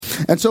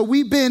And so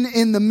we've been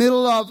in the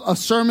middle of a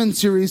sermon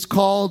series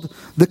called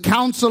The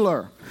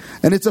Counselor.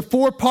 And it's a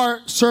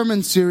 4-part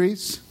sermon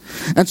series.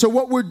 And so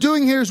what we're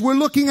doing here is we're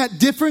looking at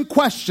different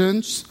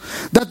questions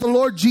that the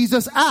Lord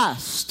Jesus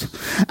asked.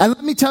 And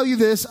let me tell you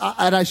this,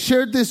 and I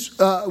shared this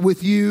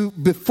with you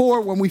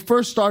before when we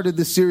first started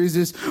this series,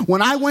 is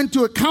when I went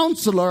to a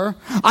counselor,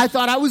 I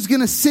thought I was going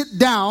to sit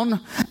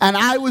down and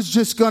I was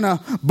just going to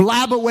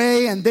blab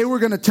away and they were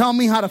going to tell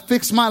me how to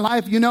fix my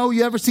life. You know,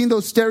 you ever seen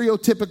those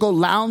stereotypical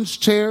lounge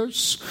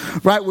chairs,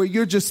 right, where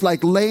you're just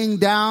like laying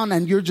down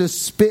and you're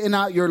just spitting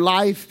out your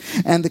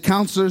life and the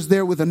counselor's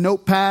there with a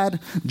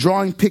notepad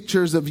drawing pictures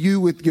of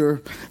you with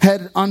your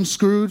head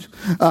unscrewed.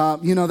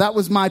 That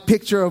was my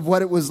picture of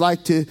what it was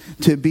like to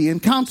be in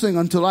counseling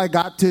until I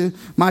got to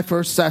my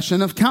first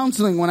session of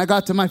counseling. When I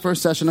got to my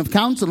first session of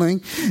counseling,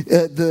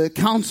 the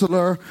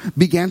counselor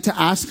began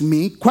to ask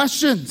me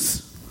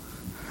questions.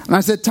 And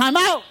I said, time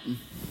out.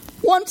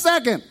 1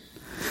 second.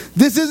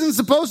 This isn't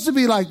supposed to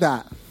be like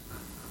that.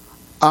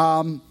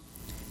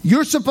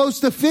 You're supposed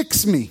to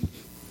fix me,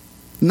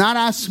 not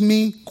ask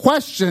me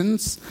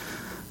questions,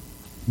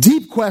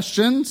 deep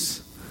questions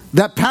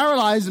that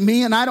paralyze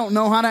me and I don't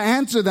know how to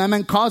answer them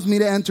and cause me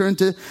to enter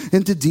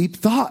into deep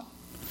thought.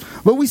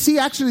 But we see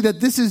actually that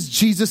this is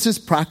Jesus'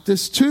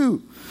 practice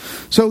too.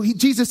 So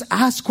Jesus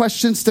asked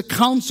questions to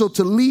counsel,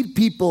 to lead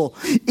people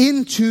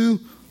into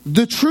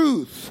the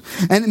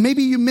truth. And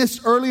maybe you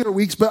missed earlier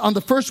weeks, but on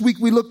the first week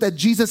we looked at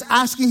Jesus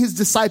asking his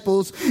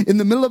disciples in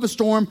the middle of a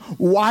storm,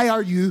 why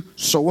are you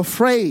so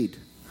afraid?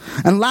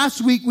 And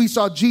last week we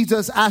saw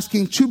Jesus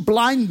asking 2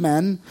 blind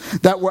men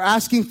that were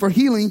asking for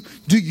healing,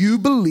 do you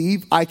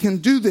believe I can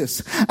do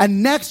this?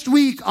 And next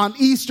week on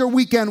Easter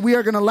weekend, we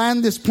are going to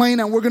land this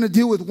plane and we're going to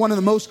deal with one of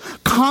the most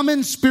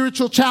common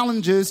spiritual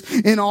challenges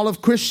in all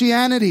of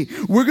Christianity.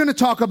 We're going to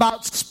talk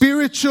about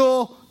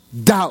spiritual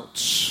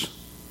doubts.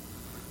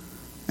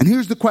 And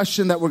here's the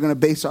question that we're going to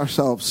base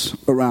ourselves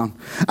around.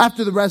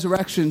 After the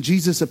resurrection,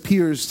 Jesus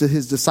appears to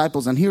his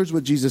disciples and here's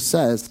what Jesus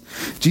says.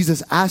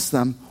 Jesus asked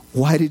them,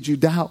 why did you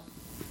doubt?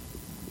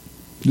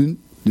 Didn't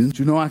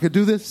you know I could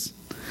do this?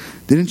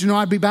 Didn't you know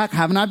I'd be back?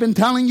 Haven't I been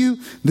telling you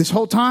this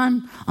whole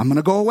time? I'm going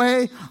to go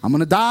away. I'm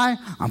going to die.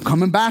 I'm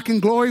coming back in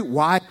glory.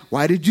 Why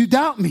did you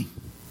doubt me?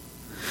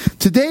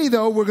 Today,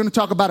 though, we're going to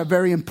talk about a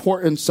very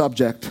important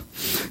subject.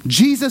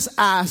 Jesus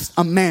asked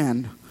a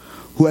man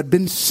who had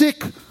been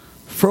sick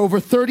for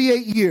over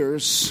 38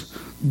 years,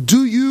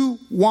 do you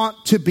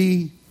want to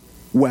be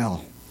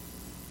well?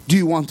 Do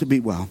you want to be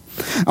well?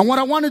 And what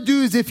I want to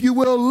do is, if you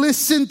will,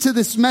 listen to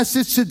this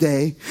message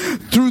today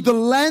through the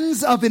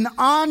lens of an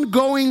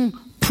ongoing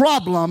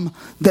problem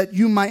that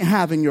you might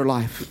have in your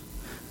life.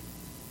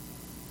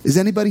 Is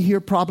anybody here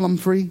problem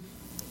free?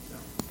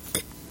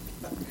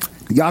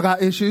 Y'all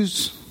got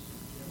issues?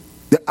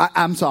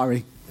 I'm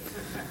sorry.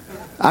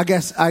 I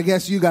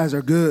guess you guys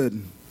are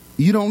good.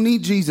 You don't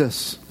need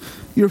Jesus.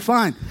 You're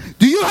fine.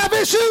 Do you have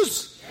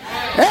issues?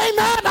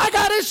 Amen. I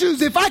got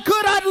issues. If I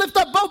could, I'd lift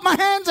up both my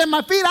hands and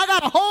my feet. I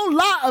got a whole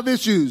lot of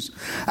issues.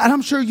 And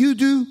I'm sure you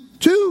do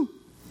too.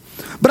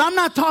 But I'm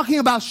not talking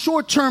about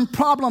short-term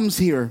problems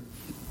here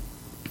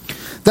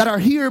that are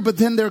here, but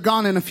then they're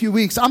gone in a few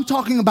weeks. I'm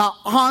talking about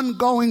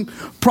ongoing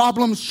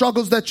problems,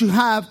 struggles that you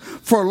have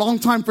for a long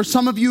time. For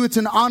some of you, it's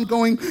an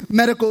ongoing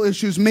medical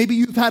issues. Maybe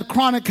you've had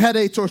chronic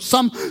headaches or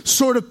some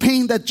sort of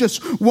pain that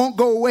just won't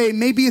go away.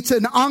 Maybe it's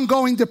an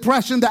ongoing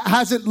depression that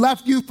hasn't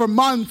left you for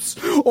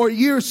months or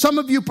years. Some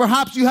of you,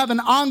 perhaps you have an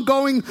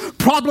ongoing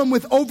problem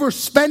with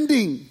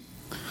overspending,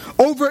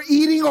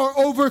 overeating, or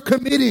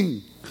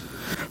overcommitting.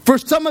 For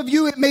some of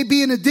you, it may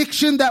be an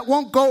addiction that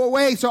won't go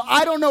away. So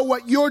I don't know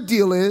what your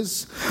deal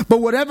is,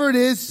 but whatever it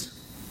is,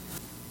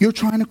 you're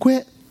trying to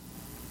quit.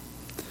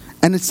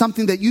 And it's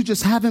something that you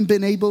just haven't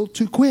been able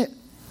to quit.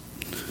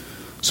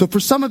 So for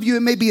some of you,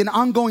 it may be an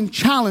ongoing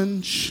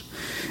challenge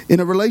in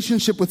a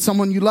relationship with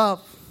someone you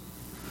love.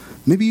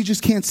 Maybe you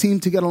just can't seem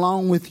to get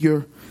along with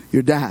your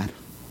dad.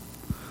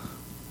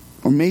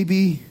 Or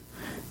maybe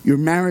your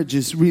marriage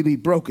is really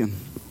broken.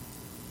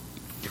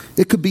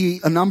 It could be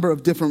a number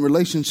of different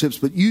relationships,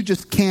 but you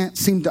just can't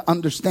seem to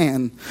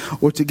understand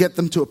or to get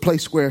them to a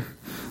place where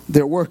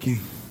they're working.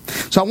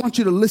 So I want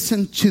you to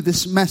listen to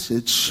this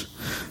message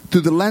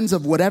through the lens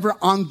of whatever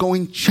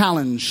ongoing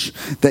challenge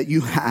that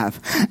you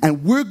have.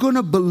 And we're going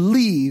to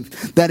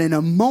believe that in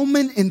a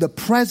moment in the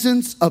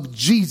presence of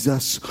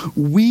Jesus,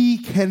 we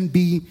can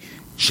be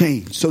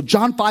changed. So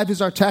John 5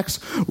 is our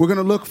text. We're going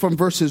to look from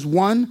verses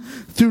 1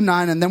 through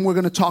 9, and then we're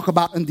going to talk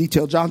about in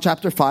detail John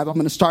chapter 5. I'm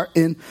going to start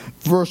in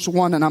verse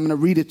 1, and I'm going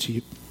to read it to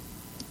you.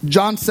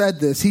 John said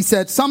this. He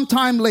said,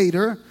 sometime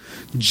later,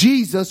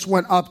 Jesus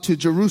went up to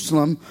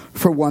Jerusalem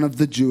for one of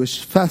the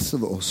Jewish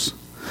festivals.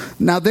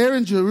 Now there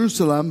in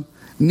Jerusalem,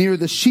 near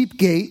the sheep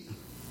gate,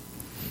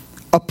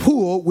 a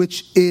pool,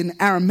 which in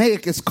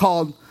Aramaic is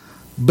called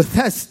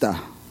Bethesda,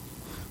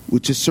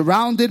 which is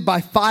surrounded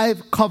by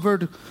 5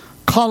 covered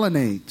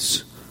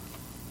colonnades.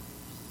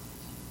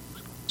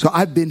 So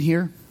I've been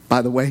here,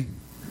 by the way.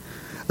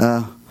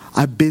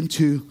 I've been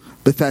to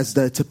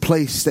Bethesda. It's a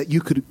place that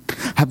you could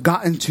have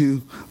gotten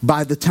to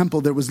by the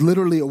temple. There was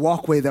literally a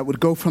walkway that would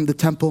go from the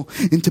temple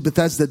into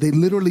Bethesda. They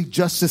literally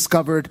just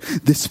discovered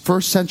this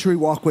first century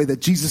walkway that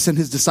Jesus and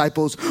his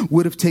disciples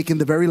would have taken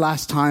the very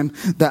last time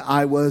that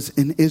I was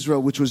in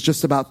Israel, which was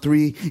just about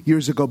 3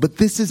 years ago. But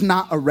this is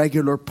not a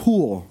regular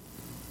pool.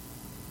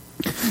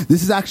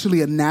 This is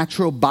actually a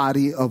natural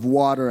body of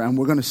water, and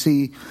we're going to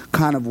see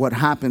kind of what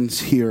happens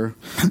here.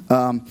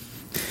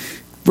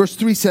 Verse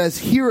 3 says,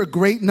 "Here a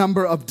great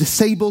number of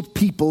disabled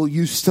people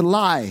used to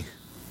lie,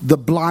 the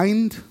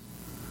blind,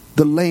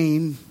 the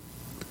lame,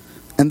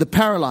 and the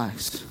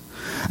paralyzed."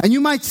 And you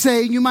might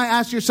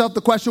ask yourself the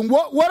question,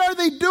 what are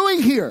they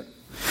doing here?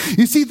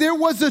 You see, there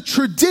was a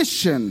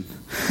tradition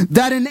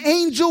that an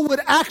angel would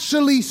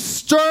actually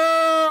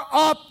stir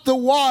up the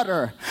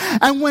water.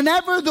 And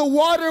whenever the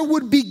water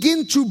would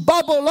begin to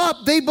bubble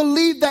up, they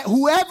believed that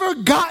whoever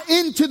got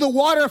into the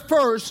water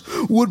first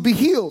would be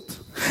healed.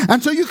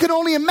 And so you can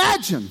only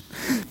imagine,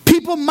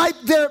 people might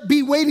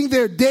be waiting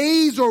there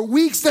days or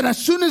weeks, that as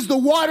soon as the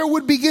water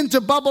would begin to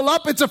bubble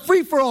up, it's a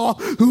free-for-all.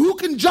 Who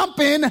can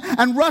jump in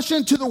and rush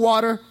into the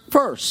water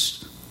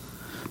first?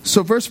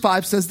 So verse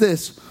 5 says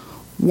this: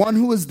 "One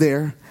who was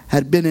there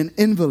had been an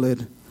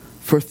invalid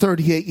for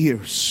 38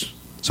 years.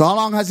 So how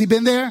long has he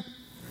been there?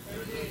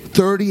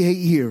 38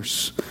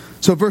 years.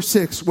 So verse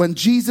 6, "When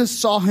Jesus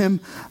saw him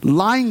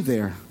lying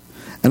there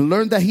and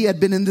learned that he had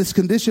been in this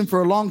condition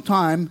for a long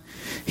time,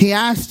 he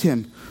asked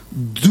him,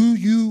 'Do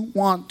you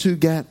want to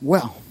get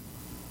well?'"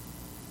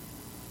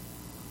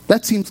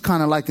 That seems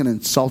kind of like an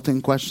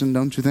insulting question,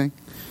 don't you think?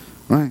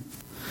 Right?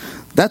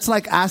 That's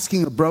like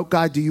asking a broke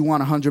guy, "Do you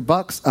want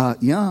 $100?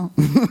 Yeah.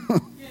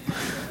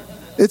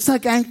 It's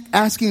like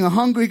asking a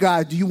hungry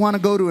guy, "Do you want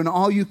to go to an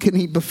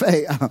all-you-can-eat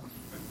buffet?"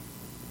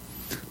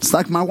 It's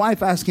like my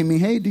wife asking me,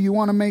 "Hey, do you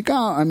want to make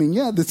out?" I mean,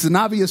 yeah, this is an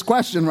obvious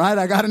question, right?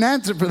 I got an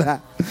answer for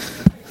that.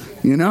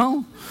 You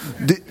know?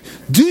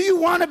 Do you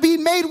want to be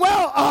made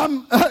well?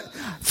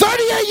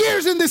 38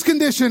 years in this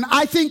condition.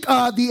 I think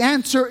the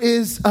answer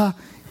is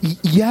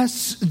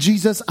yes,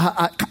 Jesus,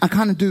 I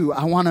kind of do.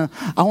 I want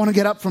to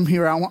get up from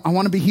here. I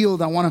want to be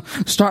healed. I want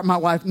to start my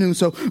life new.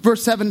 So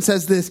verse 7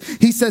 says this.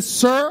 He says,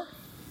 "Sir,"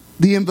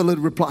 the invalid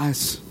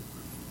replies.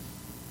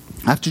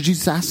 After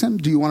Jesus asks him,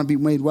 "Do you want to be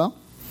made well?"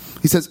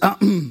 He says,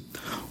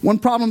 "One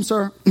problem,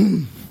 sir.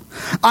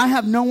 I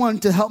have no one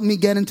to help me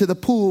get into the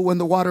pool when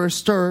the water is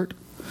stirred.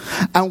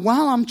 And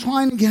while I'm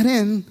trying to get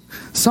in,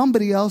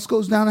 somebody else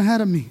goes down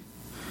ahead of me."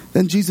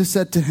 Then Jesus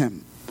said to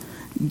him,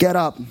 "Get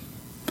up,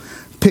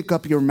 pick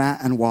up your mat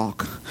and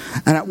walk."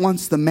 And at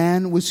once the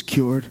man was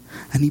cured,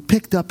 and he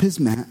picked up his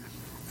mat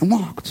and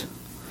walked.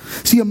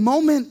 See, a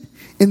moment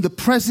in the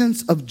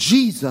presence of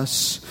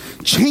Jesus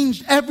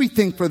changed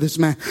everything for this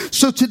man.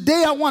 So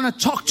today I want to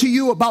talk to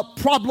you about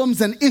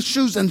problems and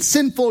issues and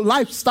sinful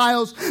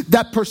lifestyles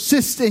that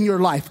persist in your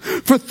life.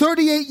 For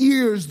 38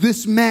 years,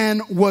 this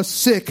man was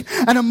sick.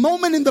 And a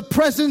moment in the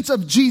presence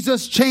of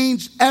Jesus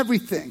changed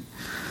everything.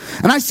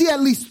 And I see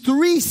at least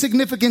 3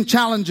 significant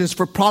challenges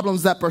for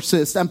problems that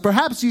persist. And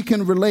perhaps you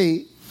can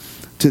relate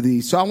to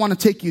these. So I want to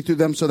take you through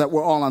them so that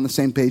we're all on the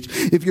same page.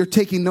 If you're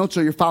taking notes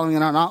or you're following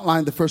in our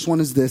outline, the first one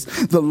is this: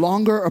 the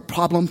longer a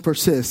problem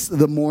persists,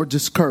 the more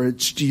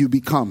discouraged you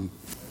become.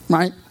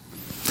 Right?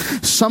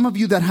 Some of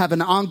you that have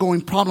an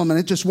ongoing problem and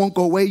it just won't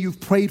go away,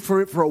 you've prayed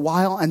for it for a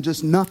while and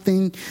just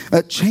nothing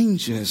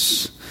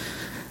changes.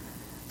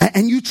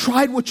 And you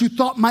tried what you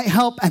thought might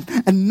help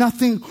and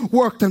nothing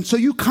worked. And so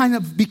you kind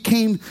of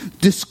became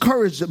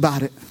discouraged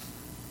about it.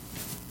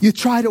 You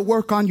try to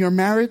work on your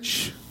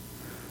marriage.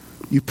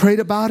 You prayed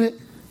about it.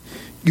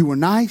 You were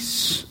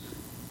nice.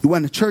 You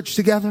went to church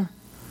together.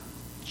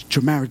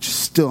 Your marriage is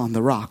still on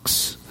the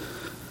rocks.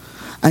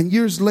 And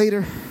years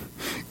later,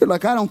 you're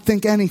like, "I don't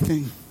think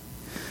anything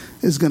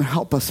is going to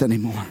help us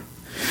anymore."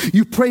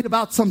 You prayed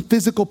about some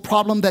physical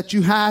problem that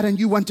you had, and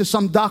you went to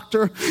some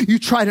doctor. You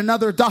tried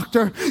another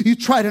doctor. You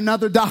tried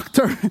another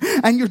doctor.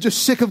 And you're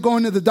just sick of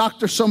going to the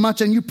doctor so much.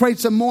 And you prayed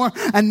some more,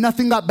 and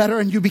nothing got better,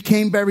 and you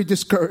became very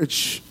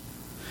discouraged.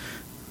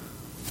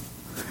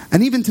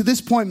 And even to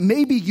this point,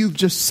 maybe you've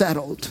just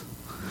settled.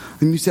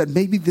 And you said,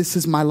 maybe this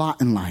is my lot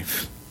in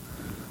life.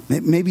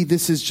 Maybe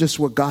this is just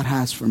what God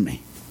has for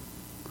me.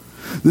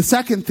 The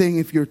second thing,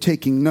 if you're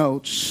taking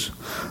notes,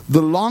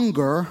 the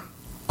longer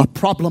a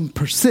problem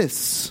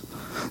persists,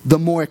 the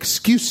more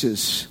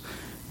excuses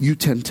you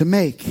tend to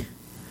make.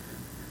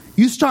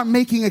 You start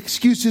making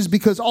excuses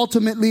because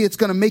ultimately it's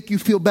going to make you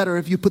feel better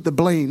if you put the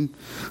blame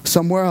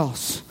somewhere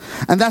else.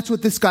 And that's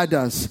what this guy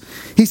does.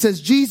 He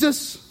says,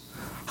 "Jesus,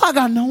 I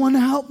got no one to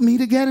help me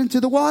to get into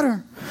the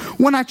water.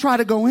 When I try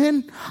to go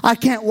in, I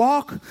can't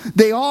walk.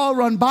 They all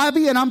run by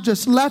me and I'm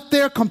just left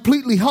there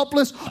completely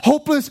helpless,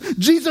 hopeless.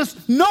 Jesus,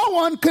 no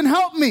one can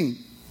help me."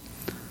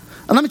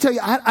 And let me tell you,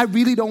 I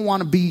really don't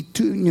want to be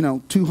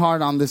too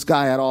hard on this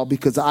guy at all,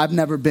 because I've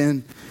never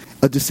been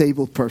a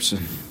disabled person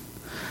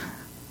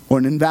or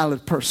an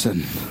invalid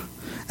person.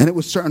 And it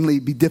would certainly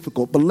be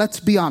difficult. But let's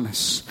be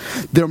honest.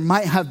 There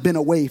might have been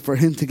a way for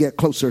him to get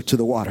closer to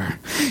the water.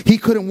 He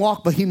couldn't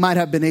walk, but he might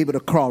have been able to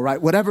crawl,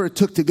 right? Whatever it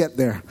took to get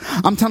there.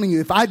 I'm telling you,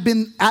 if I'd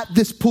been at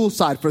this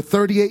poolside for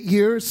 38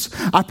 years,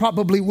 I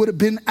probably would have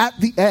been at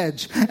the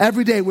edge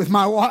every day with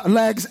my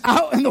legs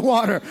out in the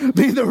water,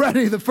 being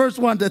the first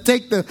one to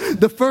take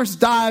the first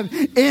dive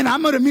in. I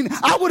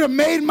would have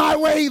made my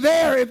way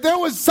there. If there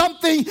was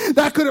something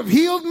that could have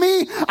healed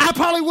me, I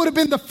probably would have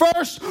been the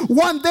first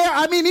one there.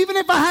 I mean, even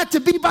if I had to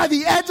be by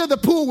the edge of the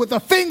pool with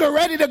a finger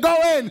ready to go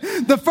in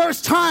the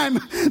first time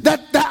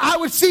that I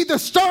would see the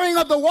stirring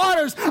of the waters,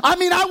 I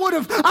mean, I would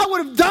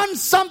have done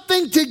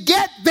something to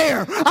get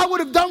there. I would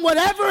have done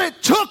whatever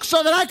it took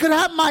so that I could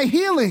have my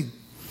healing.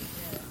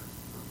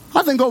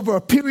 I think over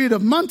a period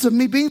of months of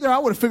me being there, I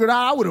would have figured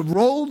out, I would have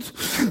rolled,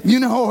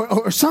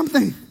 or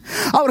something.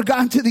 I would have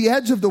gotten to the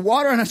edge of the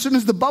water, and as soon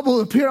as the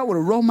bubble appeared, I would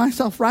have rolled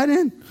myself right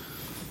in.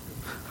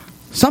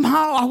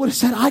 Somehow I would have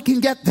said, I can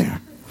get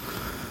there.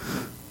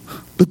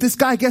 But this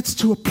guy gets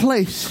to a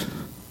place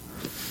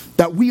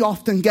that we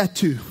often get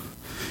to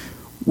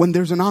when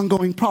there's an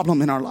ongoing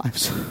problem in our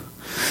lives.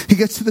 He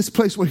gets to this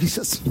place where he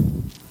says,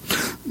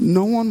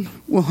 no one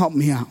will help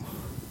me out.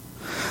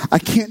 I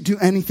can't do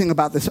anything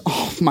about this.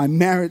 Oh, my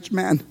marriage,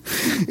 man,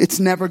 it's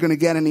never going to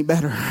get any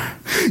better.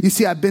 You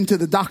see, I've been to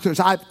the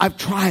doctors. I've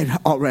tried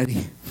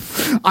already.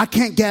 I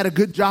can't get a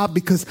good job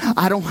because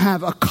I don't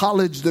have a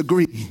college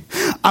degree.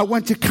 I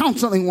went to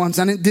counseling once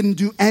and it didn't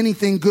do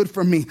anything good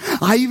for me.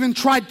 I even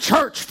tried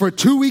church for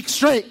 2 weeks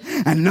straight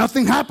and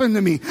nothing happened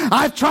to me.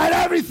 I've tried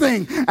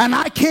everything and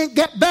I can't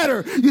get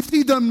better. You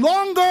see, the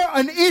longer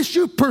an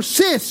issue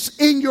persists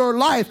in your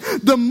life,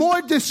 the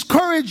more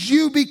discouraged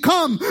you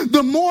become,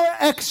 the more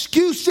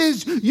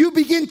excuses you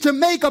begin to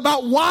make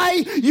about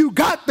why you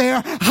got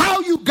there, how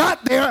you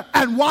got there,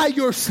 and why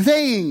you're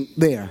staying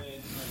there.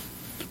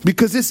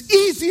 Because it's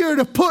easier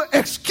to put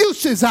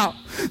excuses out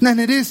than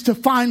it is to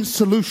find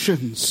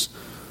solutions.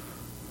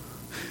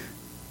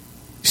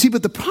 See,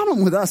 but the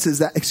problem with us is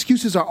that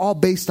excuses are all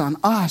based on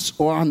us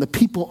or on the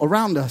people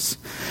around us.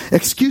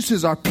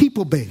 Excuses are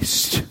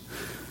people-based.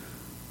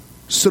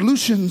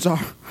 Solutions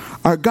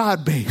are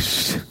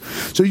God-based.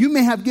 So you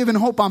may have given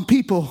hope on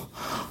people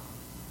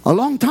a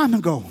long time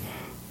ago,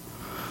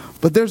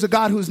 but there's a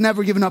God who's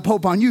never given up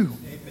hope on you.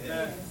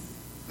 Amen.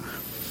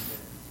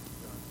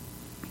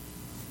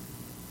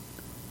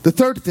 The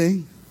third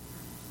thing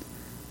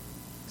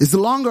is the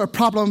longer a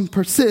problem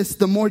persists,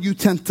 the more you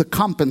tend to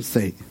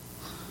compensate.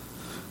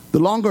 The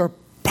longer a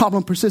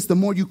problem persists, the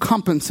more you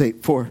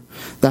compensate for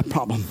that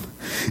problem.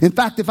 In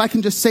fact, if I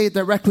can just say it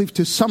directly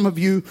to some of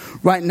you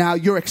right now,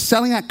 you're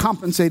excelling at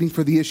compensating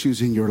for the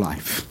issues in your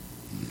life.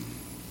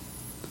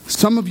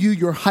 Some of you,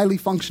 you're highly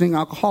functioning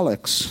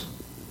alcoholics.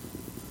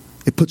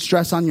 It puts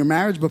stress on your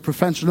marriage, but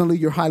professionally,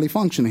 you're highly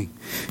functioning.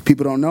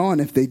 People don't know,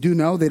 and if they do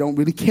know, they don't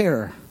really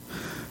care.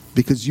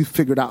 Because you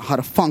figured out how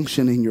to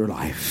function in your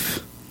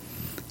life,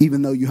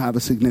 even though you have a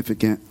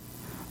significant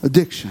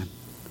addiction.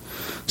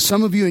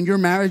 Some of you in your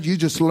marriage, you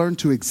just learned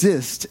to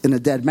exist in a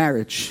dead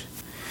marriage.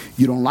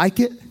 You don't like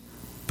it,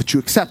 but you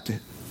accept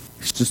it.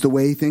 It's just the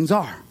way things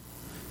are.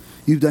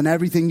 You've done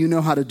everything you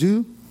know how to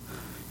do.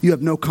 You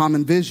have no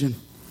common vision.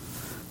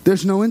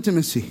 There's no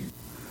intimacy.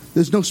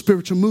 There's no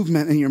spiritual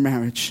movement in your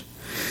marriage.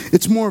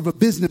 It's more of a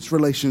business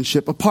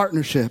relationship, a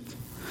partnership.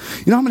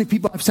 You know how many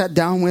people I've sat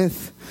down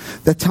with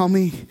that tell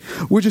me,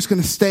 we're just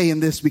going to stay in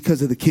this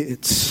because of the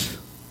kids.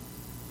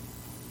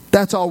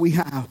 That's all we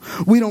have.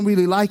 We don't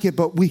really like it,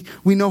 but we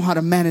know how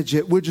to manage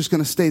it. We're just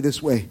going to stay this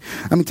way.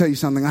 Let me tell you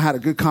something. I had a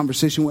good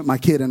conversation with my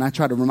kid, and I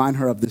try to remind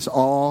her of this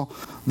all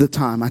the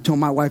time. I told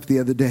my wife the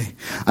other day,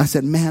 I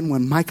said, man,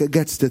 when Micah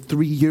gets to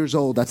 3 years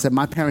old, I said,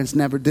 my parents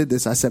never did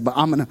this. I said, but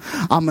I'm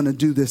gonna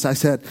do this. I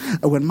said,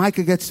 when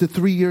Micah gets to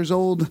 3 years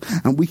old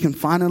and we can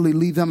finally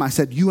leave them, I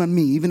said, you and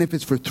me, even if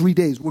it's for 3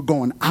 days, we're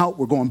going out,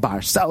 we're going by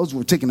ourselves,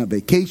 we're taking a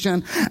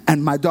vacation.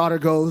 And my daughter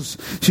goes,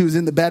 she was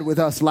in the bed with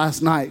us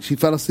last night. She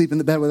fell asleep in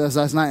the bed with us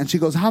last night, and she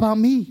goes, how about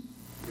me?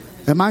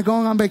 Am I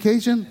going on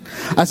vacation?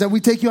 I said, we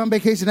take you on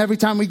vacation every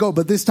time we go,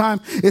 but this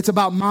time it's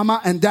about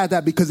mama and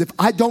dada, because if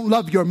I don't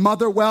love your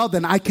mother well,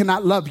 then I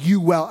cannot love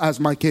you well as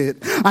my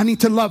kid. I need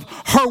to love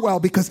her well,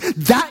 because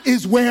that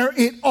is where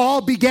it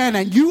all began,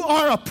 and you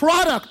are a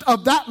product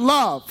of that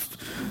love.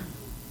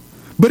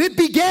 But it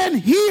began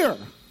here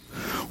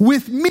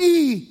with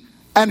me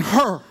and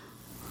her.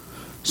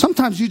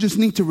 Sometimes you just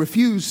need to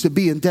refuse to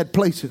be in dead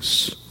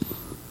places.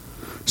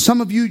 Some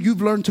of you,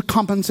 you've learned to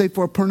compensate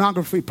for a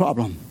pornography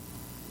problem.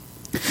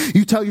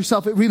 You tell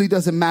yourself it really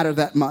doesn't matter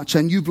that much,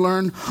 and you've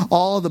learned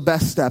all the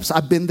best steps.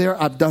 I've been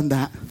there, I've done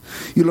that.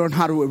 You learn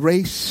how to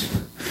erase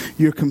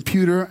your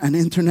computer and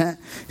internet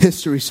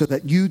history so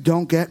that you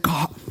don't get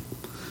caught.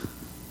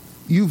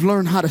 You've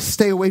learned how to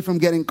stay away from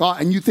getting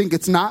caught, and you think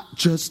it's not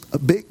just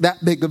that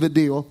big of a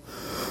deal.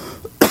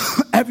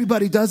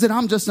 Everybody does it.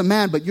 I'm just a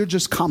man, but you're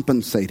just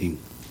compensating.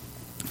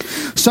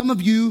 Some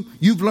of you,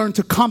 you've learned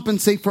to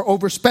compensate for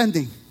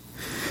overspending.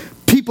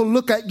 People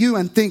look at you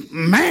and think,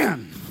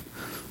 man,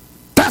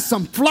 that's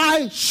some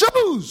fly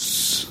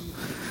shoes.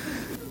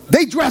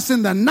 They dress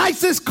in the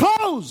nicest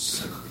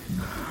clothes.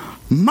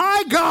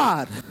 My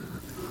God.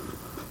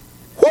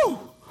 Whew.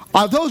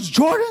 Are those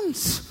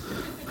Jordans?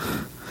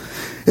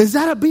 Is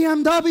that a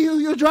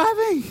BMW you're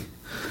driving?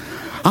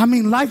 I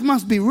mean, life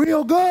must be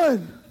real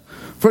good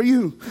for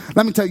you.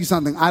 Let me tell you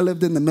something. I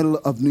lived in the middle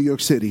of New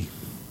York City,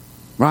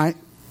 right?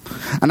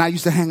 And I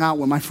used to hang out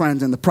with my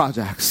friends in the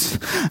projects.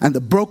 And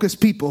the brokest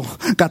people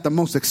got the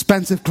most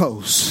expensive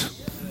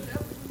clothes.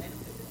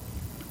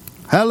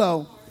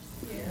 Hello.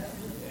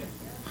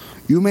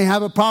 You may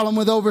have a problem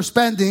with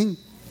overspending.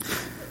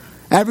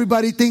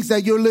 Everybody thinks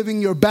that you're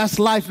living your best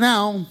life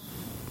now.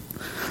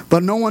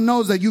 But no one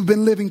knows that you've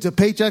been living to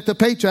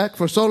paycheck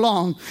for so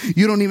long,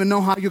 you don't even know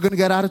how you're going to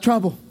get out of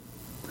trouble.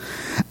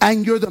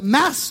 And you're the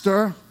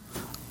master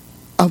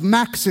of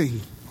maxing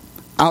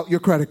out your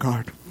credit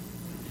card.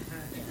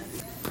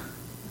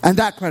 And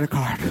that credit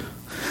card.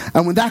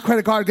 And when that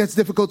credit card gets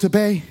difficult to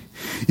pay,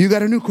 you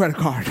got a new credit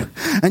card.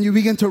 And you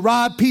begin to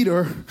rob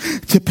Peter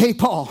to pay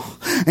Paul.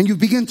 And you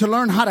begin to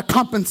learn how to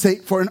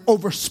compensate for an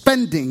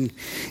overspending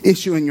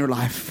issue in your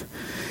life.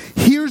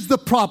 Here's the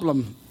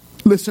problem.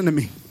 Listen to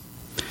me.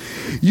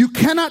 You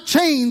cannot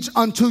change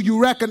until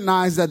you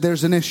recognize that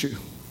there's an issue.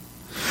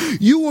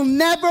 You will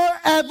never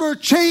ever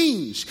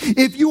change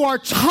if you are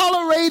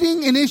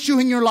tolerating an issue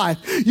in your life.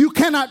 You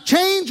cannot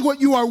change what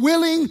you are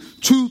willing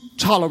to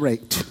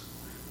tolerate.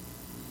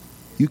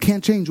 You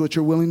can't change what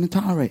you're willing to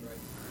tolerate.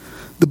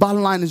 The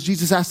bottom line is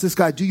Jesus asked this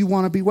guy, do you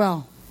want to be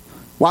well?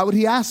 Why would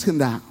he ask him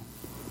that?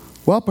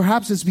 Well,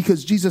 perhaps it's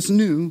because Jesus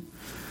knew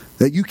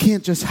that you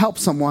can't just help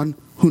someone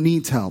who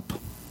needs help.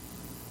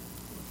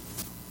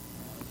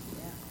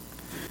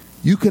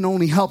 You can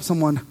only help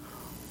someone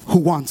who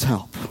wants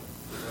help.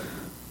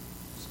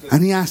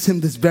 And he asked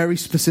him this very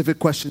specific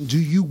question. Do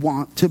you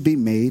want to be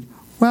made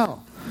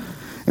well?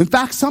 In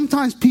fact,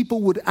 sometimes people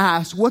would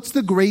ask, what's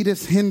the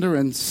greatest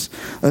hindrance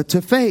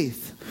to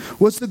faith?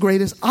 What's the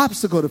greatest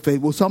obstacle to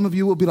faith? Well, some of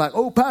you will be like,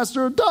 oh,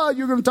 Pastor,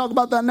 you're going to talk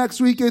about that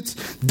next week. It's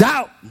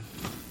doubt.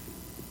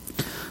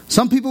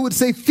 Some people would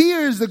say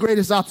fear is the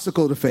greatest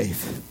obstacle to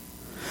faith.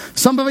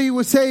 Somebody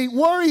would say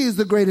worry is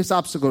the greatest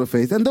obstacle to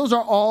faith. And those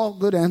are all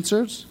good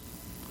answers.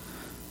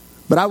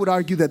 But I would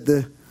argue that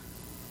the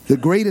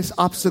greatest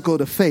obstacle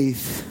to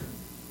faith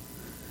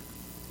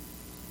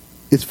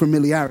is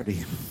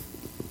familiarity.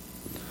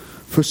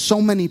 For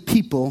so many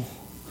people,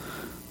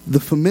 the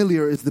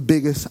familiar is the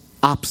biggest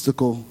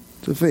obstacle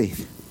to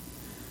faith.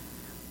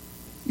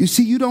 You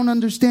see, you don't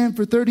understand.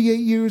 For 38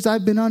 years,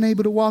 I've been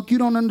unable to walk. You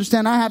don't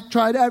understand. I have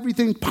tried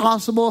everything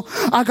possible.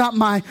 I got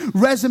my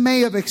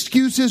resume of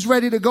excuses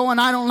ready to go,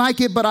 and I don't like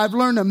it, but I've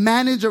learned to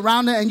manage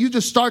around it, and you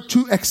just start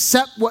to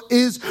accept what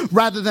is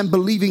rather than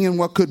believing in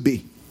what could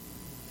be.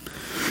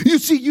 You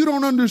see, you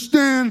don't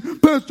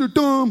understand, Pastor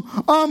Tom.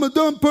 I'm a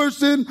dumb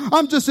person.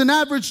 I'm just an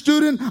average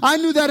student. I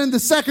knew that in the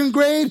second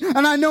grade,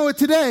 and I know it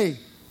today.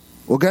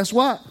 Well, guess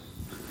what?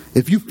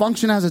 If you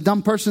function as a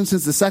dumb person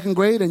since the second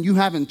grade and you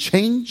haven't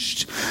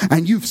changed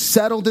and you've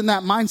settled in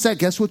that mindset,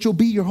 guess what you'll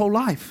be your whole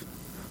life?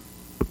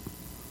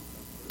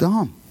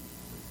 Dumb.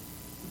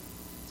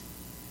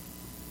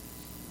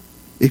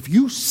 If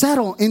you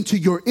settle into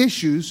your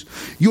issues,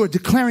 you are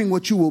declaring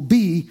what you will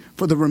be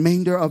for the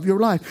remainder of your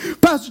life.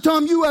 Pastor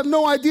Tom, you have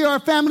no idea. Our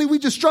family, we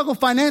just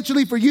struggled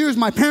financially for years.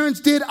 My parents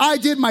did. I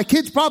did. My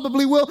kids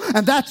probably will.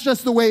 And that's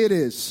just the way it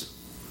is.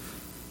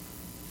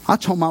 I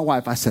told my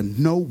wife, I said,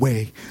 no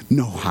way,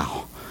 no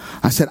how.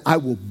 I said, I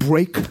will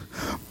break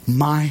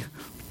my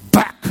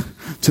back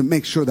to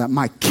make sure that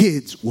my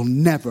kids will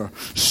never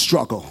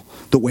struggle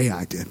the way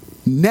I did.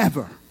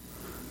 Never.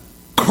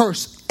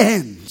 Curse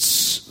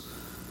ends.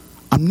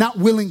 I'm not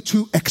willing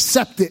to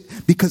accept it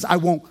because I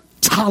won't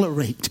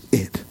tolerate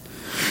it.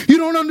 You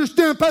don't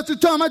understand, Pastor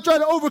Tom. I try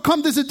to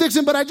overcome this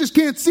addiction, but I just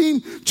can't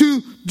seem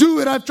to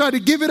do it. I've tried to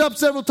give it up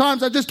several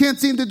times. I just can't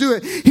seem to do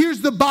it. Here's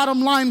the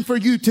bottom line for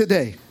you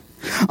today.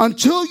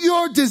 Until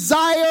your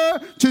desire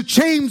to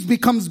change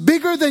becomes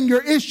bigger than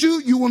your issue,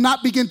 you will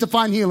not begin to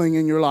find healing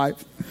in your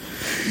life.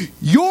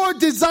 Your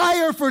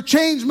desire for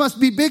change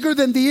must be bigger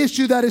than the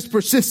issue that is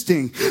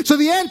persisting. So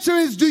the answer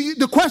is,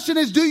 the question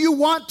is, do you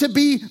want to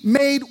be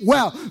made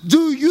well?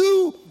 Do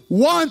you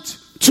want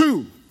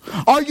to?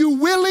 Are you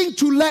willing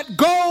to let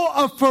go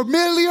of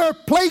familiar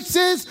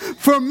places,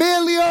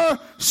 familiar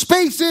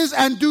spaces,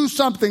 and do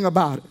something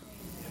about it?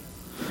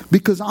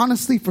 Because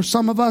honestly, for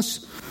some of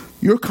us,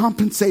 you're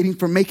compensating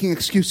for making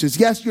excuses.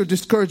 Yes, you're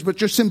discouraged, but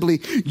you're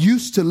simply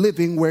used to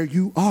living where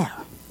you are.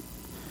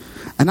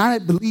 And I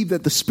believe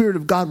that the Spirit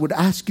of God would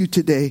ask you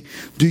today,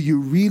 do you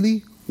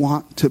really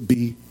want to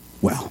be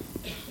well?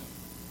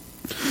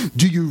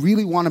 Do you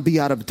really want to be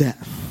out of debt?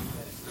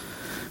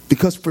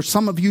 Because for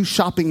some of you,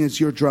 shopping is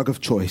your drug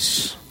of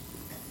choice.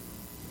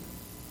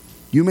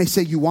 You may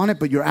say you want it,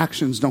 but your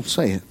actions don't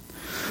say it.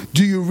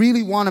 Do you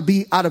really want to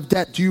be out of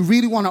debt? Do you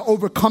really want to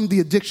overcome the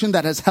addiction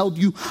that has held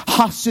you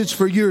hostage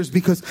for years?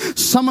 Because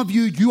some of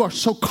you, you are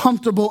so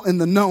comfortable in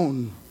the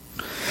known.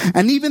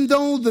 And even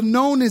though the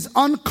known is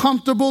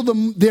uncomfortable,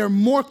 they're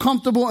more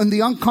comfortable in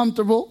the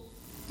uncomfortable.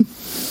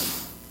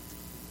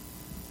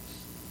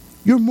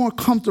 You're more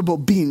comfortable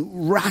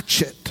being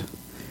ratchet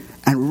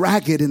and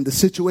ragged in the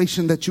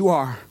situation that you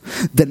are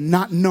than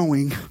not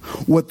knowing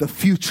what the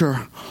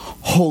future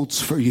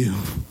holds for you.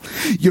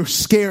 You're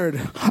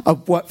scared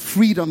of what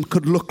freedom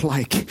could look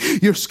like.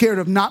 You're scared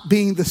of not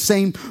being the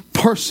same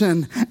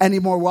person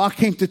anymore. Well, I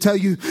came to tell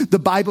you, the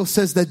Bible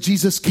says that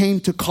Jesus came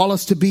to call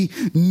us to be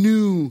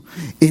new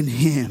in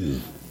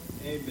Him.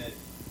 Amen.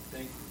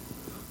 Thank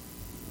you.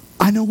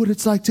 I know what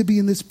it's like to be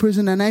in this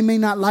prison, and I may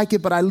not like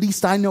it, but at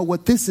least I know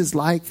what this is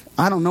like.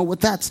 I don't know what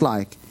that's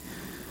like.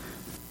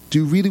 Do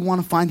you really want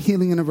to find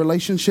healing in a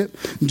relationship?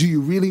 Do you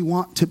really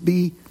want to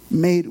be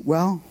made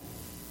well?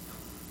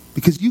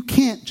 Because you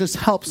can't just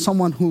help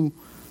someone who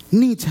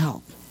needs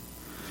help.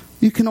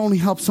 You can only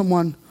help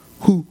someone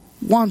who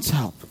wants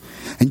help.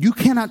 And you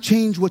cannot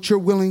change what you're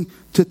willing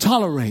to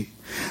tolerate.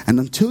 And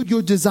until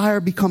your desire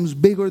becomes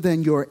bigger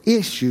than your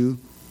issue,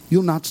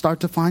 you'll not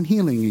start to find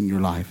healing in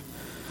your life.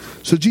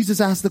 So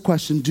Jesus asked the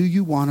question, do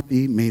you want to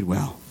be made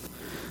well?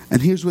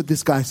 And here's what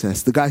this guy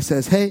says. The guy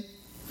says, hey,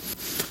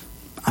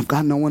 I've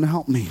got no one to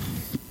help me.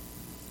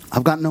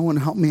 I've got no one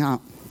to help me out.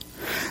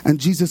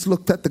 And Jesus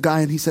looked at the guy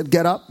and He said,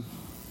 get up.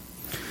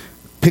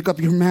 Pick up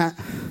your mat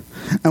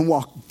and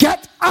walk.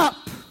 Get up.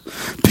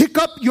 Pick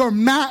up your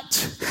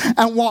mat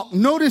and walk.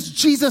 Notice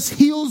Jesus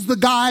heals the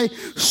guy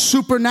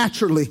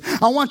supernaturally.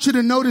 I want you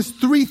to notice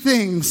 3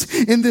 things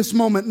in this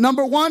moment.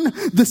 Number 1,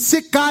 the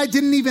sick guy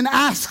didn't even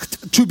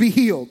ask to be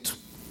healed.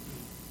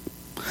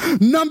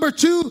 Number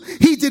 2,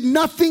 he did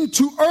nothing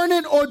to earn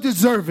it or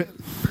deserve it.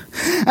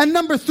 And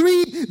number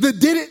 3,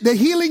 the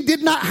healing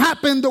did not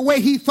happen the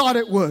way he thought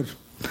it would.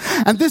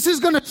 And this is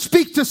going to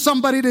speak to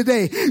somebody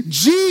today.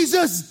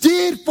 Jesus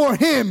did for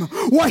him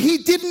what he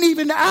didn't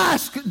even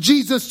ask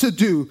Jesus to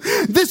do.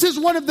 This is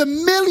one of the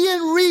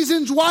million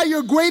reasons why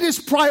your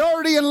greatest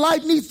priority in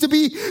life needs to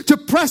be to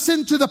press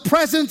into the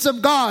presence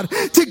of God,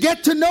 to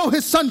get to know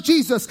His Son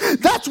Jesus.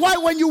 That's why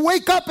when you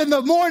wake up in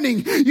the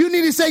morning, you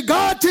need to say,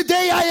 God,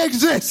 today I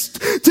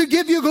exist to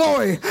give you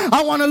glory.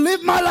 I want to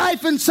live my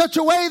life in such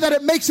a way that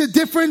it makes a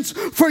difference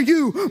for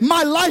you.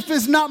 My life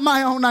is not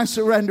my own. I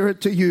surrender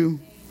it to you.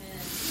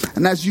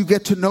 And as you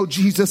get to know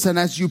Jesus, and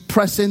as you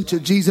press into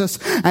Jesus,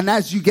 and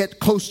as you get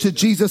close to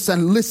Jesus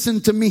and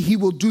listen to me, He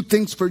will do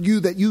things for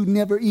you that you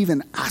never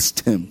even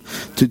asked Him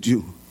to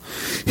do.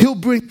 He'll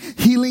bring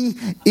healing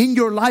in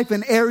your life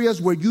in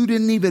areas where you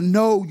didn't even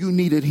know you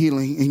needed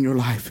healing in your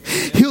life.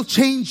 He'll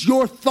change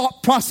your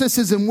thought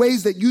processes in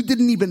ways that you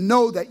didn't even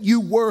know that you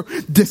were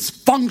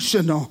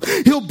dysfunctional.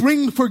 He'll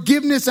bring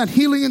forgiveness and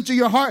healing into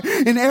your heart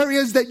in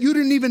areas that you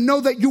didn't even know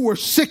that you were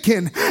sick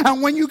in.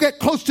 And when you get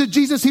close to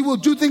Jesus, He will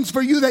do things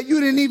for you that you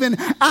didn't even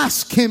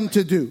ask Him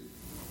to do.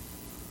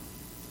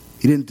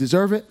 He didn't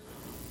deserve it.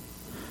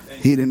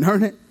 He didn't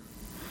earn it.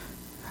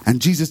 And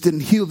Jesus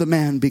didn't heal the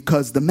man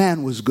because the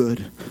man was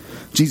good.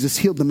 Jesus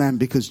healed the man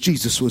because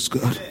Jesus was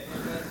good.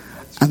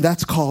 And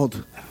that's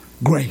called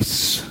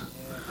grace.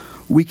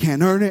 We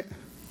can't earn it.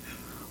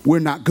 We're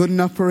not good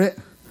enough for it.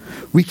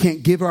 We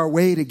can't give our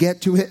way to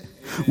get to it.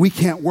 We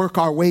can't work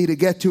our way to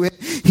get to it.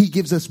 He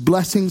gives us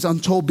blessings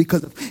untold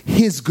because of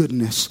His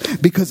goodness,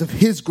 because of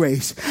His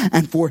grace,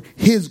 and for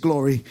His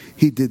glory,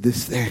 He did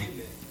this thing.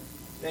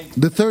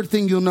 The third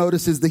thing you'll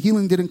notice is the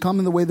healing didn't come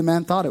in the way the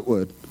man thought it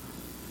would.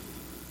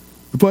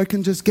 If I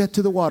can just get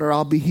to the water,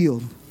 I'll be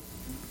healed.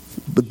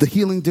 But the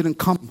healing didn't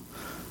come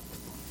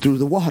through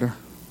the water.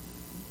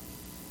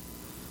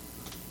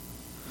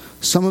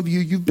 Some of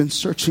you, you've been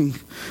searching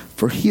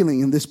for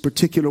healing in this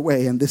particular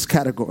way, in this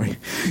category.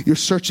 You're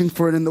searching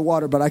for it in the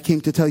water, but I came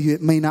to tell you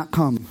it may not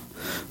come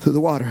through the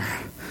water,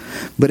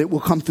 but it will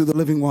come through the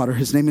living water.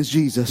 His name is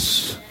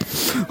Jesus,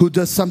 who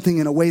does something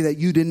in a way that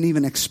you didn't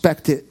even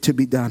expect it to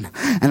be done.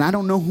 And I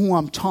don't know who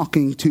I'm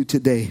talking to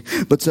today,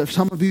 but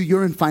some of you,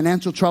 you're in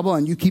financial trouble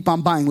and you keep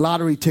on buying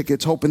lottery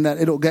tickets hoping that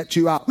it'll get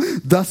you out.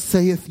 Thus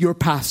saith your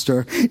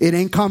pastor, it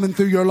ain't coming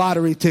through your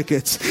lottery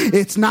tickets.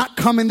 It's not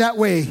coming that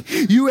way.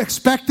 You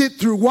expect it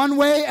through one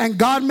way, and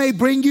God may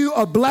bring you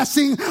a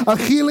blessing, a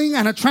healing,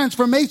 and a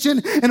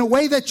transformation in a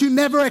way that you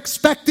never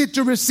expected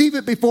to receive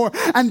it before.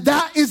 And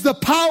that is the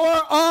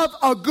power of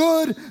a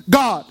good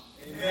God.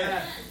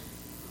 Amen.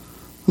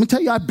 Let me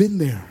tell you, I've been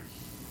there.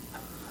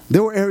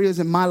 There were areas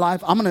in my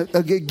life. I'm going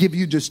to give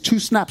you just 2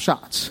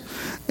 snapshots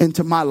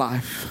into my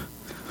life.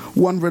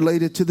 One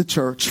related to the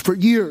church. For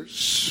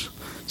years,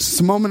 since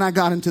the moment I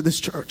got into this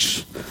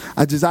church,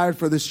 I desired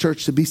for this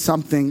church to be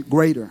something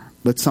greater,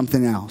 but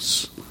something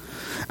else.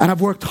 And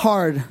I've worked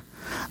hard,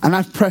 and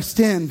I've pressed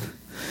in,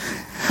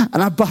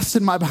 and I've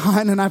busted my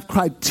behind, and I've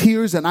cried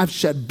tears, and I've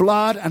shed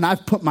blood, and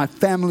I've put my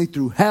family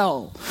through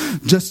hell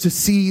just to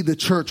see the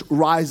church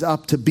rise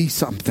up to be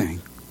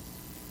something.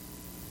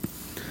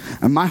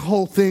 And my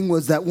whole thing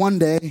was that one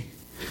day,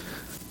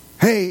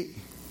 hey,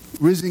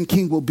 Risen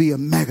King will be a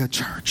mega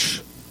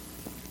church.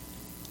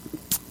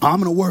 I'm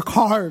going to work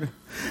hard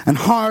and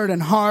hard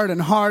and hard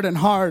and hard and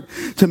hard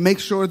to make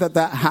sure that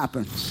that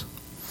happens.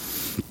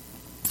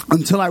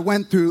 Until I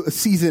went through a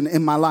season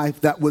in my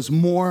life that was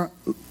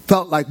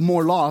felt like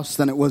more loss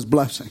than it was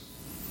blessing.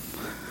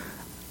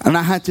 And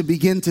I had to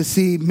begin to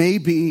see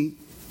maybe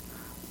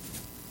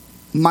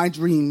my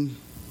dream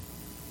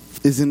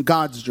isn't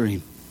God's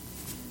dream.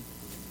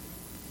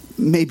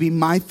 Maybe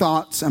my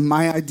thoughts and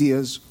my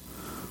ideas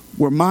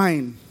were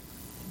mine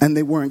and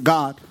they weren't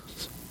God.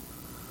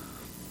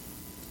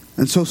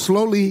 And so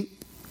slowly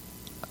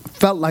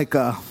felt like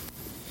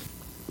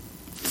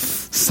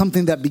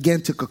something that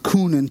began to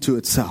cocoon into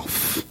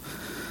itself,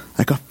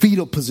 like a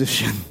fetal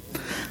position.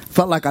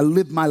 Felt like I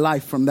lived my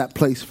life from that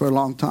place for a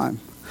long time.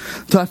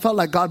 So I felt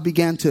like God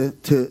began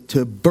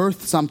to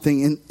birth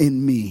something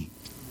in me.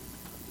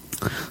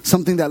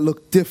 Something that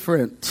looked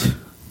different.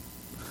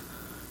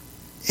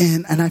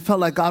 And I felt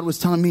like God was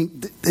telling me,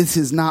 this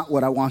is not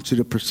what I want you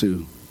to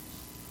pursue.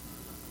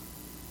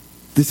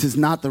 This is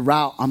not the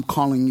route I'm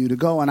calling you to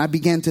go. And I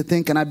began to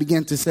think and I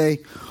began to say,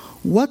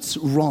 what's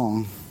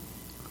wrong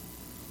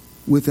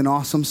with an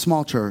awesome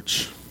small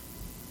church?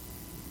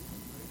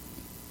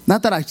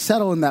 Not that I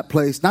settle in that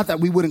place. Not that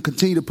we wouldn't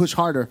continue to push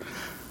harder.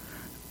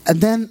 And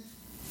then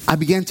I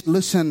began to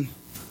listen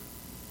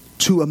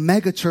to a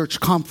mega church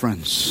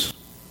conference.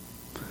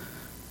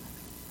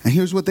 And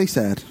here's what they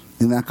said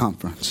in that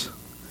conference.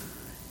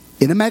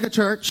 In a mega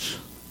church,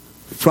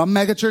 from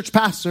mega church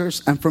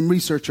pastors and from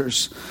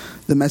researchers,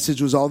 the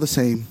message was all the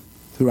same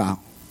throughout.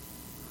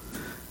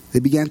 They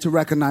began to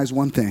recognize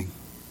one thing.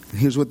 And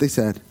here's what they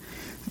said.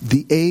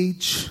 The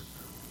age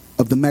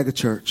of the mega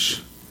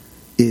church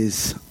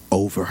is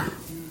over.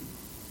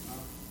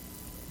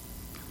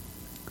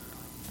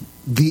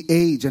 The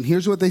age, and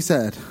here's what they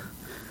said.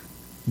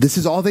 This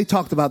is all they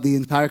talked about the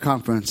entire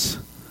conference.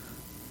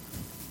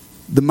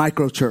 The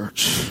micro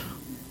church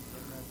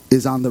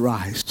is on the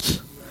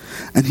rise.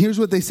 And here's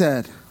what they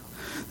said.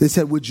 They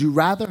said, would you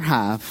rather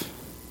have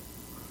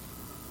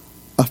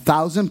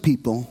 1,000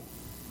 people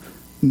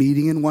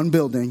meeting in one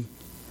building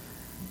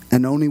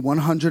and only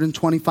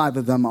 125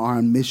 of them are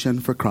on mission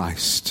for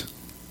Christ?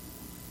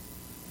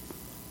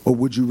 Or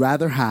would you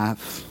rather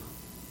have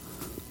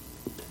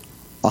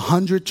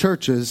 100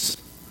 churches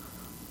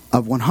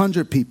of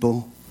 100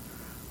 people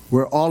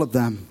where all of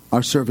them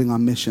are serving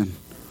on mission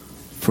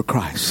for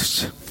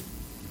Christ?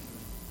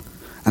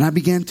 And I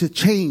began to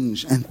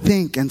change and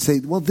think and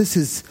say, well,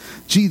 this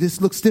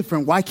looks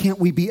different. Why can't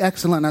we be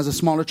excellent as a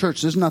smaller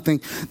church? There's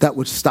nothing that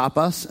would stop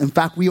us. In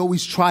fact, we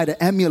always try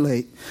to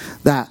emulate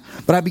that.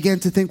 But I began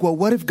to think, well,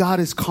 what if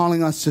God is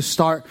calling us to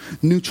start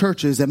new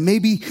churches? And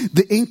maybe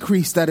the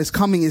increase that is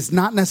coming is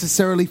not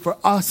necessarily for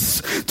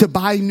us to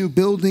buy new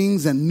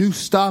buildings and new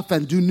stuff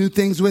and do new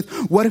things with.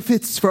 What if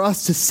it's for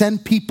us to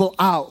send people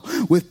out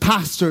with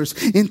pastors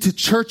into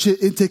churches,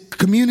 into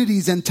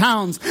communities and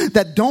towns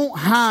that don't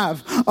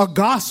have a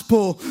gospel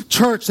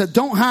church, that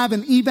don't have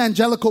an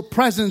evangelical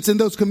presence in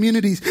those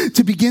communities,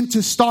 to begin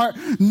to start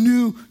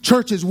new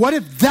churches? What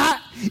if that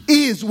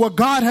is what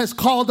God has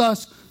called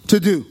us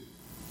to do?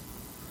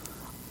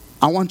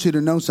 I want you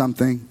to know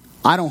something.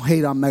 I don't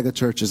hate on mega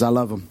churches. I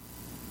love them.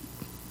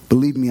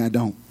 Believe me, I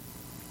don't.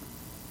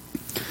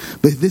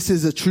 But this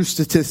is a true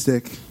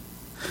statistic.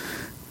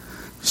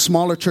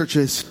 Smaller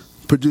churches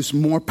produce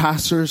more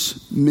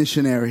pastors,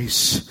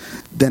 missionaries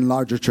than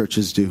larger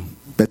churches do.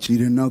 Bet you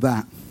didn't know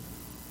that.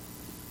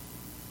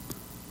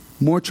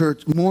 More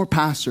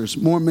pastors,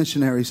 more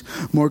missionaries,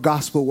 more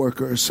gospel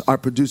workers are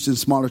produced in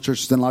smaller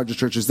churches than larger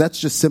churches. That's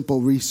just simple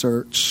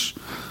research.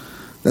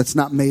 That's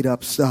not made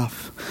up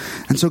stuff.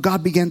 And so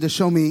God began to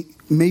show me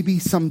maybe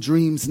some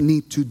dreams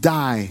need to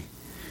die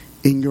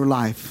in your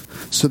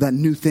life so that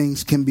new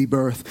things can be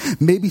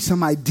birthed. Maybe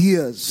some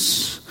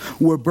ideas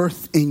were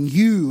birthed in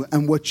you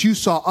and what you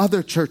saw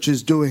other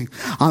churches doing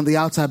on the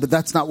outside, but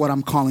that's not what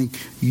I'm calling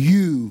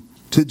you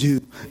to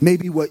do.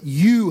 Maybe what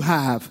you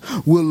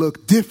have will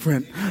look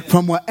different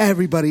from what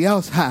everybody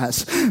else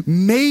has.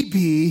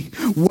 Maybe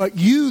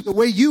the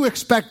way you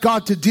expect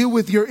God to deal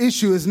with your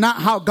issue is not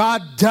how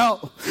God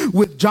dealt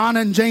with John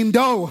and Jane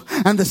Doe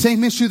and the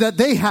same issue that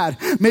they had.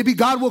 Maybe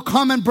God will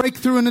come and break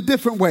through in a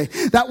different way.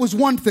 That was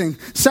one thing.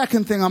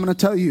 Second thing I'm going to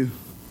tell you.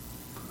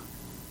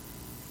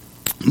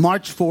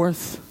 March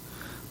 4th,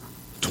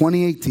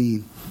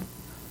 2018,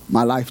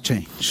 my life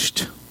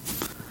changed.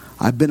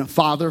 I've been a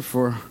father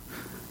for,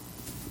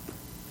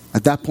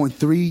 at that point,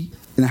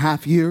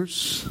 3.5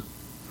 years.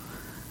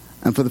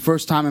 And for the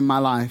first time in my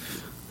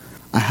life,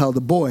 I held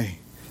a boy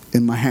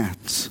in my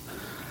hands.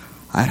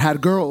 I'd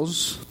had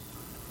girls.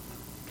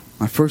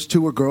 My first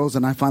 2 were girls,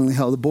 and I finally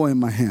held a boy in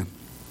my hand.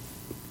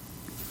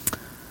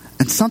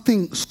 And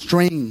something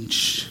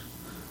strange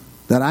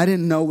that I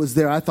didn't know was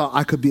there. I thought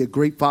I could be a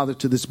great father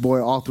to this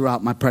boy all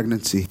throughout my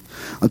pregnancy,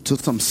 until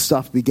some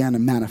stuff began to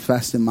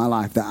manifest in my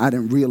life that I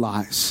didn't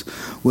realize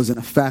was an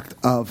effect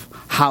of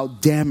how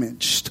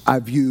damaged I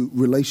view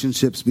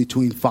relationships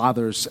between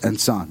fathers and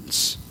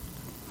sons.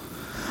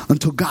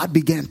 Until God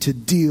began to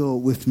deal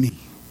with me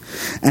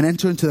and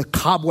enter into the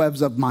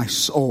cobwebs of my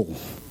soul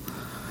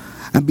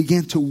and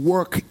began to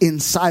work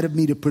inside of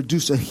me to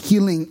produce a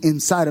healing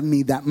inside of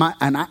me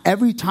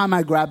every time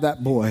I grab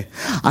that boy,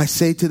 I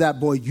say to that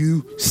boy,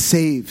 you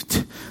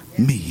saved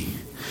me.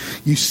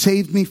 You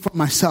saved me from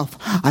myself.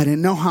 I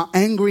didn't know how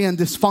angry and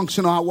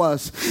dysfunctional I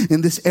was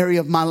in this area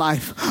of my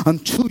life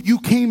until you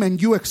came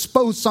and you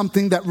exposed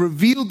something that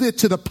revealed it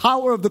to the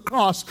power of the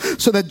cross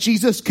so that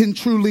Jesus can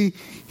truly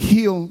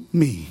heal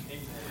me.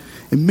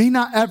 It may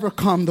not ever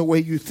come the way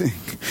you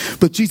think,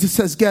 but Jesus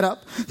says, get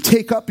up,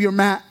 take up your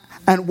mat,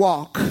 and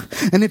walk.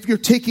 And if you're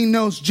taking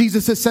notes,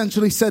 Jesus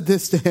essentially said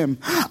this to him: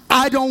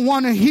 I don't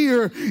want to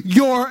hear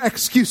your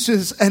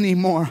excuses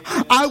anymore.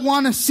 I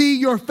want to see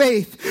your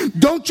faith.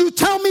 Don't you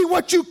tell me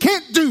what you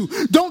can't do.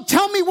 Don't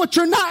tell me what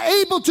you're not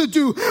able to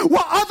do,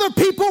 what other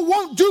people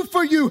won't do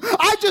for you.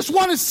 I just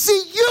want to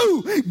see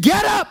you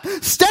get up,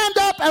 stand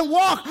up, and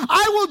walk.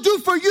 I will do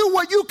for you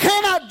what you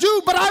cannot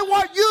do, but I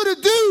want you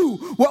to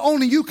do what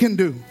only you can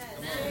do.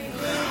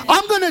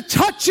 I'm going to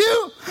touch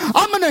you.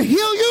 I'm going to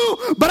heal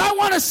you. But I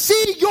want to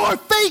see your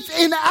faith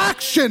in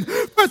action.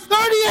 For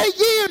 38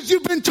 years,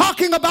 you've been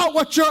talking about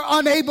what you're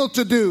unable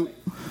to do.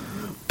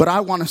 But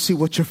I want to see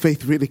what your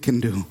faith really can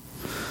do.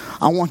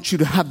 I want you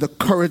to have the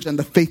courage and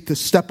the faith to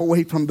step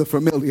away from the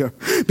familiar,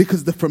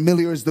 because the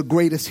familiar is the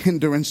greatest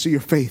hindrance to your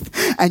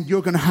faith. And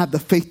you're going to have the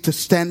faith to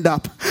stand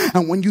up.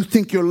 And when you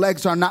think your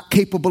legs are not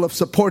capable of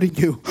supporting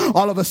you,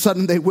 all of a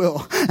sudden they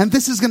will. And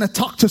this is going to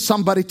talk to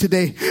somebody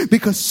today,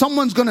 because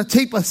someone's going to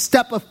take a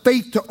step of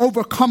faith to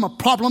overcome a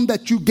problem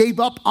that you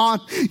gave up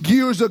on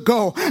years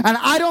ago. And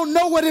I don't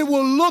know what it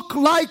will look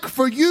like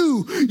for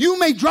you. You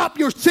may drop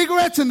your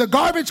cigarettes in the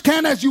garbage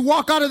can as you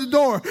walk out of the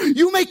door.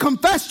 You may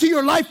confess to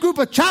your life group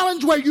a challenge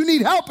where you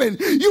need help in.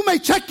 You may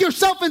check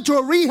yourself into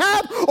a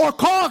rehab or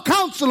call a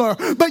counselor,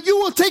 but you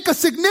will take a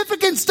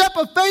significant step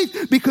of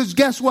faith, because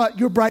guess what?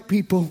 You're bright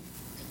people.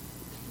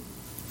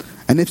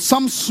 And if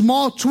some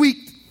small tweak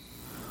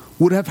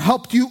would have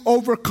helped you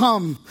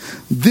overcome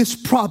this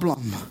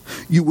problem,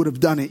 you would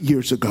have done it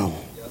years ago.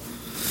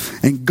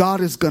 And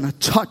God is going to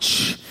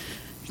touch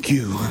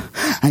you,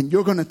 and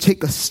you're going to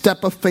take a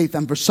step of faith.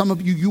 And for some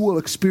of you, you will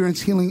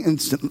experience healing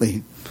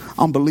instantly.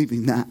 I'm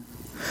believing that.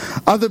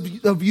 Other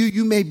of you,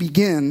 you may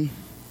begin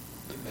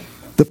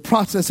the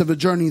process of a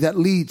journey that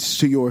leads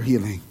to your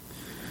healing.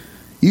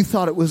 You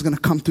thought it was going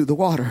to come through the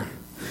water.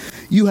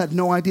 You had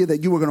no idea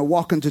that you were going to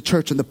walk into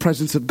church and the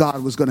presence of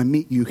God was going to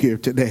meet you here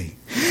today.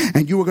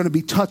 And you were going to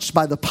be touched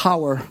by the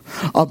power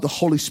of the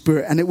Holy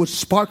Spirit. And it would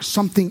spark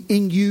something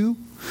in you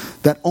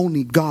that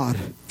only God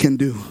can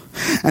do.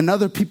 And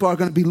other people are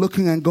going to be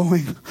looking and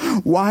going,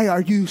 why are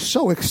you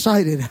so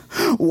excited?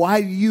 Why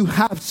do you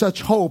have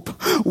such hope?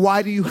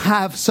 Why do you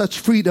have such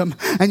freedom?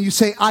 And you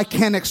say, I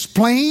can't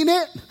explain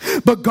it,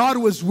 but God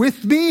was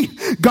with me.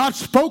 God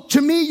spoke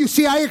to me. You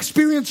see, I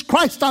experienced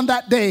Christ on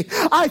that day.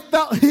 I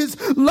felt his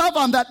love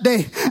on that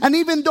day. And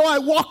even though I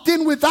walked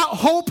in without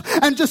hope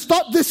and just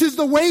thought this is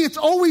the way it's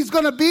always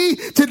going to be,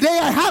 today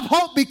I have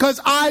hope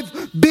because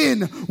I've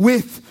been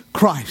with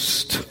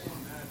Christ.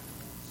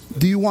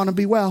 Do you want to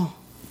be well?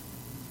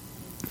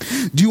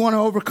 Do you want to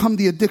overcome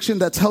the addiction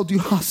that's held you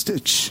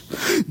hostage?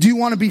 Do you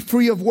want to be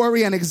free of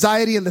worry and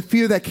anxiety and the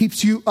fear that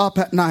keeps you up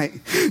at night?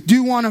 Do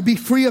you want to be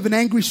free of an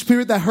angry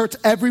spirit that hurts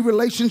every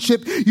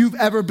relationship you've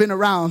ever been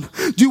around?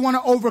 Do you want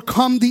to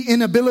overcome the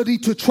inability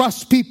to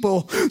trust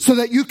people so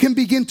that you can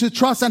begin to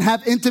trust and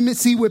have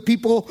intimacy with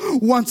people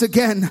once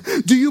again?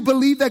 Do you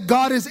believe that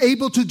God is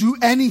able to do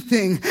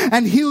anything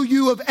and heal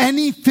you of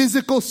any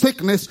physical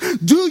sickness?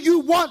 Do you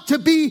want to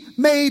be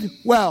made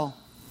well?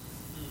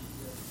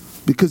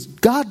 Because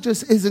God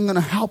just isn't going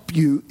to help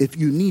you if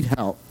you need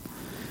help.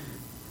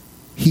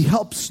 He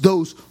helps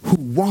those who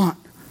want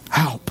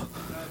help.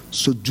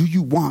 So do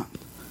you want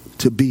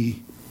to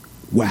be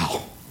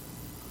well?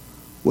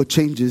 What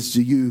changes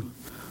do you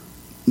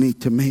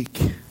need to make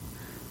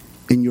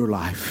in your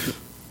life?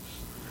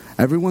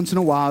 Every once in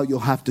a while, you'll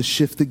have to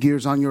shift the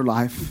gears on your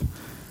life.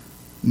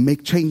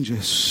 Make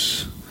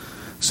changes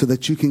so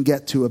that you can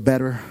get to a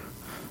better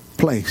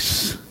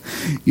place.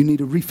 You need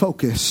to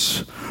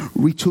refocus,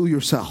 retool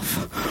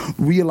yourself,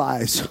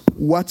 realize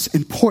what's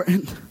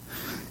important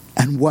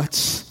and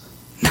what's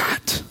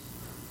not.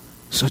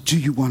 So do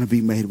you want to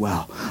be made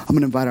well? I'm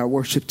going to invite our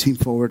worship team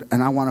forward,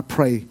 and I want to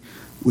pray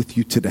with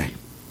you today.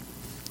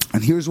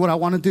 And here's what I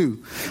want to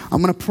do.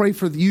 I'm going to pray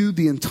for you,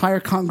 the entire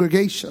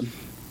congregation.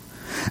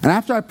 And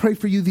after I pray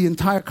for you, the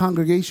entire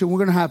congregation, we're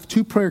going to have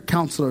 2 prayer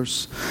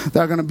counselors that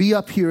are going to be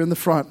up here in the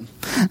front.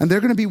 And they're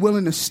going to be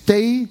willing to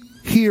stay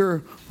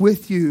here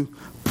with you,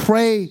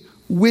 pray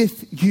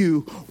with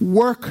you,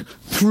 work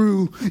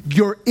through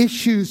your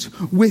issues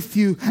with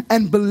you,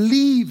 and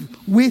believe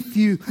with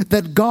you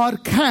that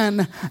God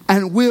can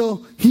and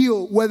will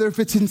heal, whether if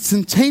it's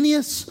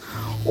instantaneous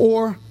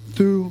or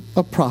through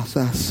a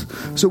process.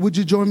 So would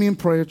you join me in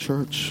prayer,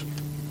 church?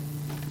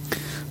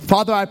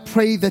 Father, I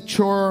pray that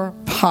your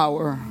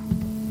power,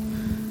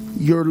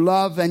 your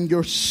love, and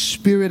your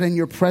spirit and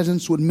your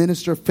presence would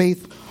minister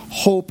faith,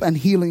 hope, and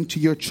healing to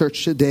your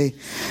church today.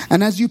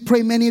 And as you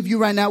pray, many of you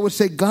right now would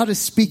say, God is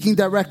speaking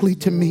directly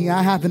to me.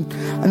 I have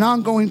an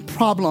ongoing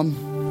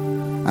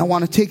problem. I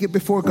want to take it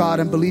before God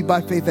and believe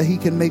by faith that he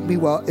can make me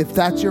well. If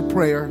that's your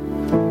prayer,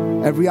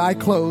 every eye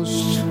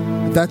closed,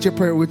 if that's your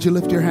prayer, would you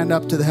lift your hand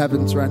up to the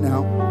heavens right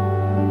now?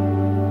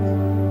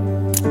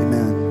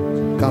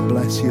 God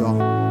bless you all.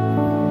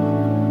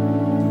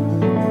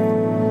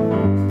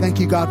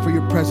 Thank you, God, for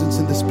your presence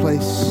in this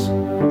place.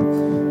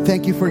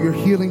 Thank you for your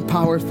healing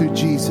power through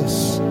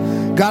Jesus.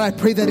 God, I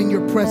pray that in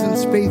your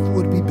presence, faith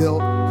would be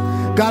built.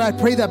 God, I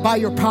pray that by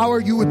your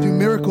power, you would do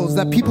miracles,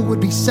 that people would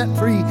be set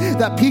free,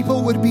 that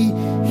people would be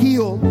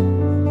healed.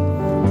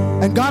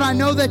 And God, I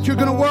know that you're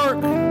going to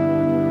work.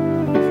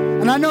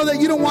 And I know that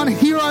you don't want to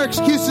hear our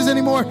excuses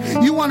anymore.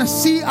 You want to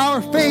see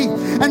our faith.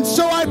 And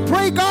so I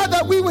pray, God,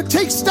 that we would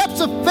take steps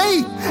of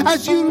faith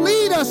as you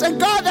lead us. And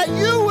God, that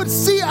you would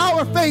see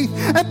our faith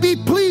and be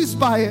pleased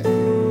by it.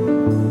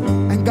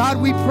 And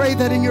God, we pray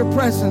that in your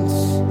presence,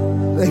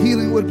 the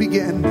healing would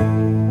begin.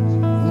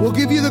 We'll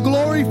give you the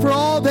glory for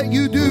all that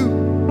you do,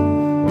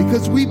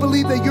 because we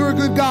believe that you're a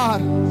good God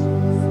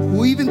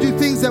who even do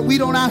things that we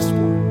don't ask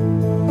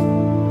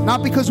for.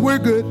 Not because we're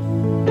good,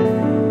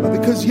 but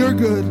because you're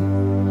good.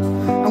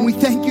 And we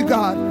thank you,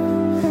 God.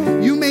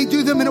 You may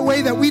do them in a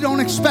way that we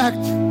don't expect,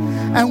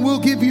 and we'll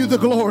give you the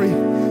glory,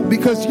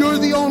 because you're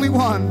the only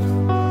one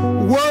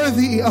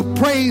worthy of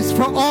praise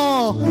for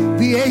all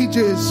the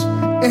ages.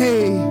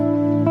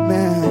 Amen.